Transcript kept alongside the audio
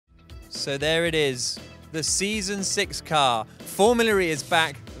So there it is, the Season 6 car. Formula E is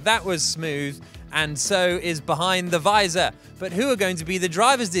back, that was smooth, and so is behind the Visor. But who are going to be the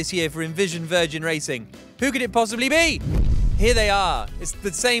drivers this year for Envision Virgin Racing? Who could it possibly be? Here they are, it's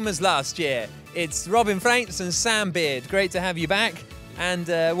the same as last year. It's Robin Franks and Sam Beard. Great to have you back.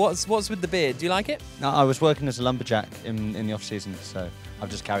 And what's with the beard? Do you like it? No, I was working as a lumberjack in the off-season, so I've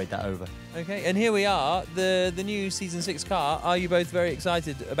just carried that over. Okay, and here we are, the new Season 6 car. Are you both very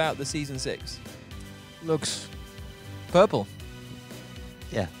excited about the Season 6? Looks purple.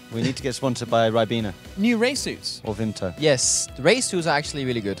 Yeah, we need to get sponsored by Ribena New race suits. or Vimto. Yes, the race suits are actually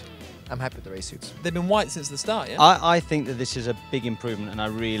really good. I'm happy with the race suits. They've been white since the start, yeah? I think that this is a big improvement, and I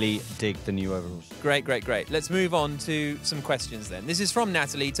really dig the new overalls. Great, great, great. Let's move on to some questions then. This is from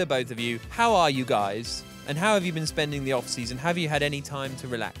Natalie to both of you. How are you guys? And how have you been spending the off-season? Have you had any time to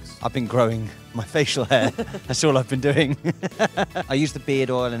relax? I've been growing my facial hair. That's all I've been doing. I use the beard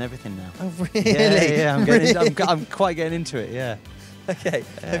oil and everything now. Oh, really? Yeah, I'm quite getting into it, yeah. Okay.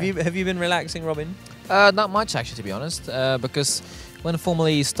 Yeah. Have you been relaxing, Robin? Not much, actually, to be honest, because when Formula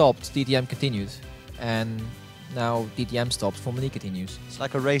E stopped, DTM continued, and now DTM stops, Formula E continues. It's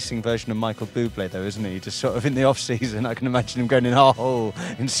like a racing version of Michael Bublé, though, isn't he? Just sort of in the off-season, I can imagine him going in a hole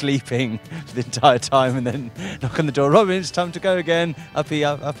and sleeping for the entire time, and then knock on the door. Robin, it's time to go again. Up he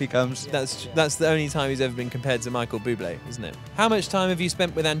comes. That's the only time he's ever been compared to Michael Bublé, isn't it? How much time have you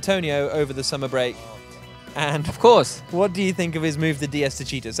spent with Antonio over the summer break? And Of course. what do you think of his move to DS to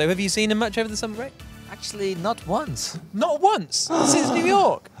Cheetah? So have you seen him much over the summer break? Actually, not once. Not once since New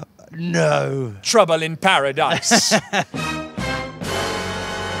York. No. Trouble in paradise.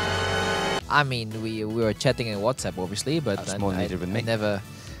 I mean, we were chatting in WhatsApp, obviously, but That's more than he did with me. I never...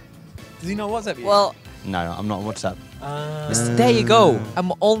 Does he not WhatsApp you? Well, No, I'm not on WhatsApp. there you go.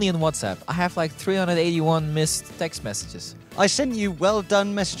 I'm only on WhatsApp. I have like 381 missed text messages. I sent you well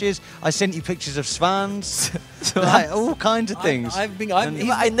done messages. I sent you pictures of swans. Like, all kinds of things. I never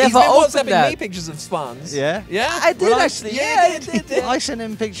he's been WhatsApping that. me pictures of swans. Yeah? Yeah? I did actually. Yeah, I did. I sent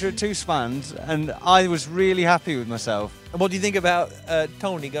him a picture of 2 swans, and I was really happy with myself. And what do you think about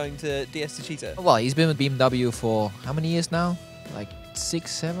Tony going to DS to Cheetah? Well, he's been with BMW for how many years now? Like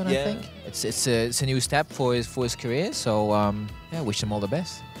 6, 7, Yeah. I think. It's a new step for his career. So yeah, wish him all the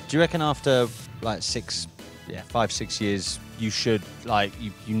best. Do you reckon after like 5, 6 years, you should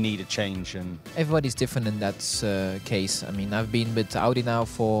you need a change? And Everybody's different in that case. I mean, I've been with Audi now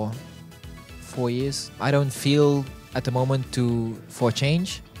for 4 years. I don't feel at the moment for a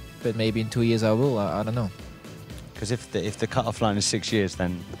change, but maybe in 2 years I will. I don't know. because if the cut-off line is 6 years,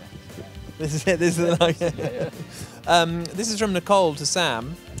 then This is it. This is like. This is from Nicole to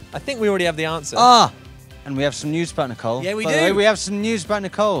Sam. I think we already have the answer. And we have some news about Nicole. Yeah, we By the do. way, we have some news about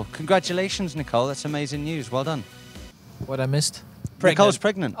Nicole. Congratulations, Nicole. That's amazing news. Well done. What I missed? Nicole's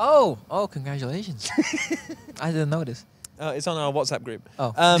pregnant. Oh, congratulations. I didn't know this. It's on our WhatsApp group.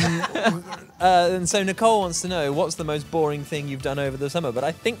 Oh. And so Nicole wants to know what's the most boring thing you've done over the summer. But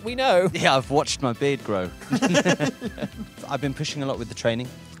I think we know. Yeah, I've watched my beard grow. I've been pushing a lot with the training.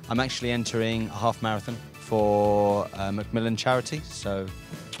 I'm actually entering a half marathon for Macmillan charity, so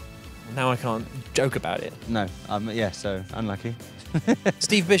Now I can't joke about it. no, so unlucky.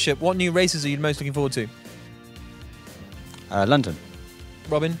 Steve Bishop, what new races are you most looking forward to? London.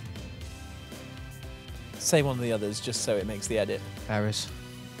 Robin? Say one of the others just so it makes the edit. Paris.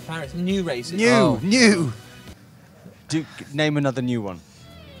 Paris. New races. New. Name another new one.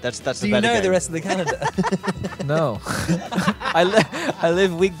 That's Do the you better know game. the rest of the Canada? No. I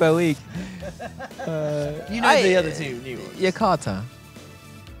live week by week. You know the other two new ones. Jakarta.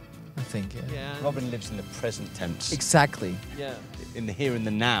 I think, yeah. Yeah. Robin lives in the present tense, Exactly. Yeah. in the here and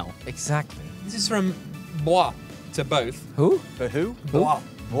the now. Exactly. This is from Bois to both. Who? For who? Bois.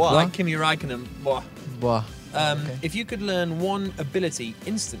 What? Like Kimi Räikkönen. Bois. Boah. Okay. If you could learn one ability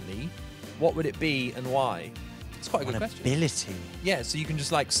instantly, what would it be and why? It's quite a good question. Ability. Yeah, so you can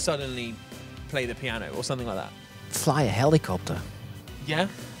just like suddenly play the piano or something like that. Fly a helicopter. Yeah?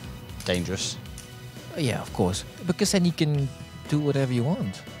 Dangerous. Yeah, of course. Because then you can do whatever you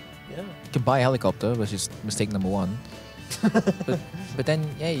want. Yeah. You can buy a helicopter, which is mistake number 1. but then,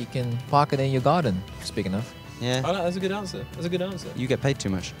 yeah, you can park it in your garden. It's big enough. Yeah. Oh, no, that's a good answer. That's a good answer. You get paid too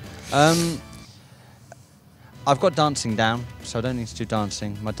much. I've got dancing down, so I don't need to do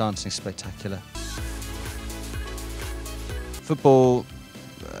dancing. My dancing's spectacular. Football,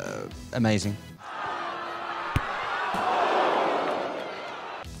 amazing.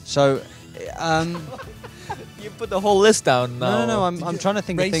 So, You put the whole list down now. no, I'm trying to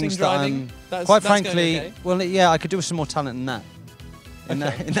think of Racing, things driving, that that's quite going frankly, okay. well, yeah, I could do with some more talent in that, in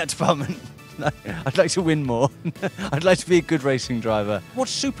that department. I'd like to win more. I'd like to be a good racing driver.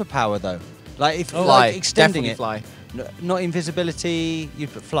 What's superpower though? Like if Fly. like extending Definitely it. fly. Not invisibility.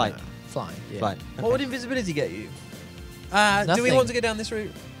 You'd put flight. Fly. Yeah. Flight. What would invisibility get you? Do we Nothing. want to go down this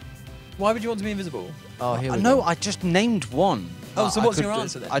route? Why would you want to be invisible? Oh, here we No, go. I just named one. Oh, so I what's could your do-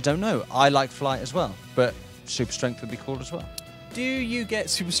 answer then? I don't know. I like flight as well, but super strength would be cool as well. Do you get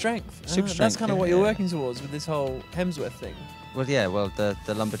super strength? Super That's strength, kind of yeah, what you're yeah. working towards with this whole Hemsworth thing. Well, yeah. Well, the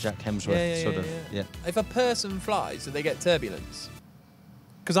lumberjack Hemsworth sort of. Yeah. If a person flies, do they get turbulence?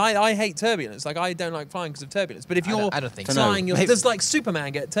 Because I hate turbulence. Like, I don't like flying because of turbulence. But if you're I don't think so. flying, Maybe- does like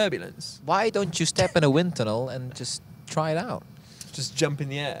Superman get turbulence? Why don't you step in a wind tunnel and just try it out? Just jump in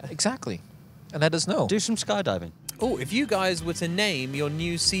the air. Exactly. And let us know. Do some skydiving. Oh, if you guys were to name your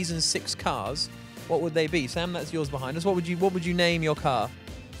new season 6 cars, what would they be? Sam, that's yours behind us. What would you name your car?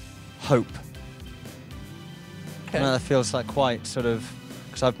 Hope. Okay. That feels like quite sort of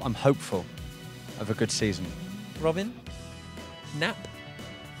because I'm hopeful of a good season. Robin? Nap?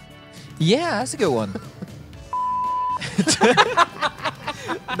 Yeah, that's a good one.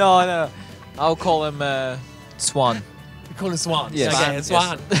 no. I'll call him Swan. We call him Swan. Yes. Okay,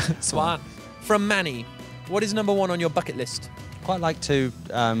 Swan, Swan. Swan. From Manny, what is number 1 on your bucket list? Quite like to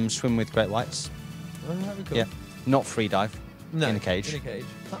swim with great whites. Oh, that'd be cool. Yeah, not free dive. No, in a cage. In a cage.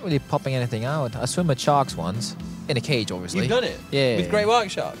 Not really popping anything out. I swim with sharks once. In a cage, obviously. You've done it? Yeah. With great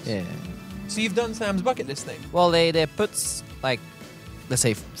white sharks? Yeah. So you've done Sam's bucket list thing? Well, they put, like, let's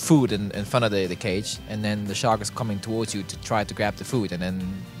say, food in front of the cage, and then the shark is coming towards you to try to grab the food, and then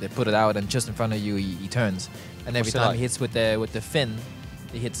they put it out, and just in front of you, he turns. And every What's it time like? he hits with the fin,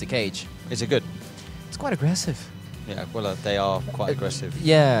 he hits the cage. Is it good? It's quite aggressive. Yeah, well, they are quite aggressive.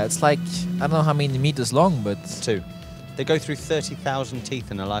 Yeah, it's like, I don't know how many meters long, but... 2. They go through 30,000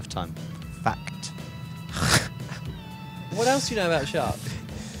 teeth in a lifetime. Fact. What else do you know about sharks?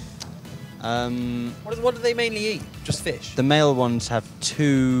 What do they mainly eat? Just fish? The male ones have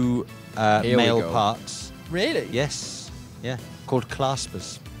 2 Here we male go. parts. Really? Yes. Yeah. Called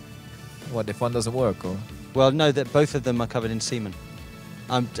claspers. What, if one doesn't work, or...? Well, no, that both of them are covered in semen.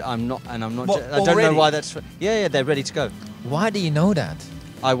 I'm not. What, I don't know already? why that's. Yeah, they're ready to go. Why do you know that?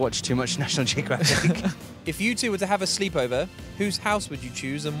 I watch too much National Geographic. If you two were to have a sleepover, whose house would you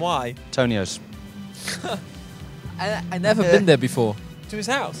choose and why? Tonio's. I never been there before. To his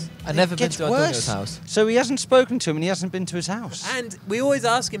house. I never been gets to Antonio's worse. house. So he hasn't spoken to him and he hasn't been to his house. And we always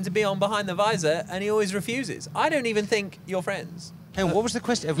ask him to be on Behind the Visor, and he always refuses. I don't even think you're friends. Hey, what was the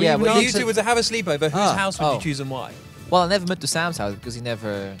question? Have Yeah, even well, If you answered- two were to have a sleepover, whose Ah. house would Oh. you choose and why? Well, I never been to Sam's house because he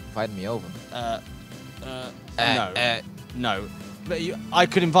never invited me over. No. But I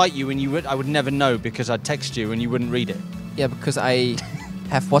could invite you and I would never know because I'd text you and you wouldn't read it. Yeah, because I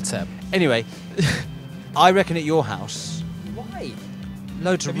have WhatsApp. Anyway, I reckon at your house, Why?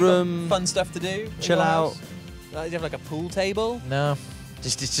 loads Have of you got room, fun stuff to do? in chill your out. house? Do you have like a pool table? No.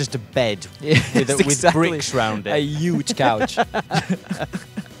 It's just a bed Yeah, with it's exactly bricks round a it. huge couch.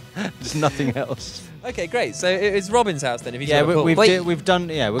 There's nothing else. Okay, great. So it's Robin's house then. If he's Yeah, got a pool. we've done.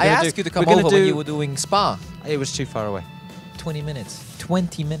 Yeah, we're I gonna asked do, you to come we're gonna over when do- you were doing spa. It was too far away. 20 minutes.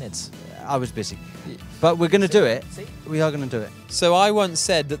 20 minutes. I was busy. But we're going to do it. See? We are going to do it. So I once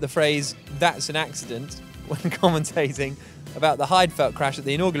said that the phrase "that's an accident" when commentating about the Heidfeld crash at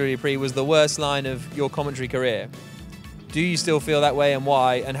the inaugural Grand Prix was the worst line of your commentary career. Do you still feel that way, and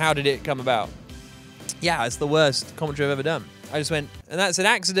why? And how did it come about? Yeah, it's the worst commentary I've ever done. I just went, and that's an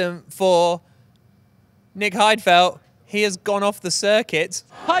accident for Nick Heidfeld. He has gone off the circuit.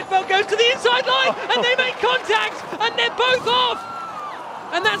 Heidfeld goes to the inside line, and they make contact, and they're both off.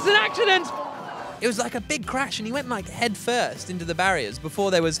 And that's an accident. It was like a big crash, and he went like head first into the barriers before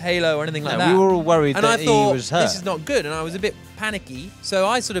there was halo or anything like that. We were all worried And that I thought, he was hurt. this is not good, and I was a bit panicky. So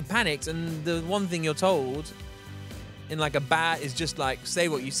I sort of panicked, and the one thing you're told in like a bat is just like, say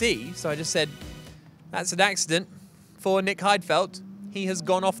what you see. So I just said, that's an accident for Nick Heidfeld. He has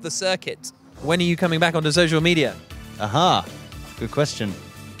gone off the circuit. When are you coming back onto social media? Aha. Good question.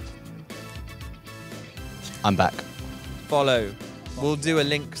 I'm back. Follow. We'll do a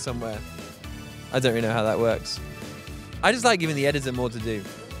link somewhere. I don't really know how that works. I just like giving the editor more to do.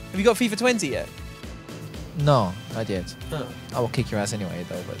 Have you got FIFA 20 yet? No, not yet. Oh. I will kick your ass anyway,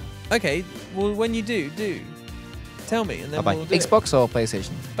 though. But Okay, well, when you do. Tell me, and then Bye-bye. we'll do it. Xbox or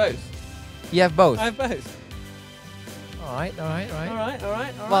PlayStation? Both. You have both. I have both. All right. All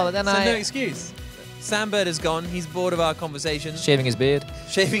right. Well, then so I- no excuse. Sam Bird is gone. He's bored of our conversations. Shaving his beard.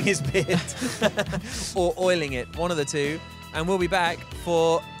 Shaving his beard or oiling it, one of the two. And we'll be back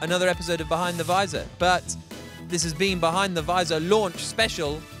for another episode of Behind the Visor. But this has been Behind the Visor launch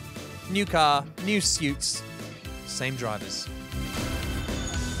special. New car, new suits, same drivers.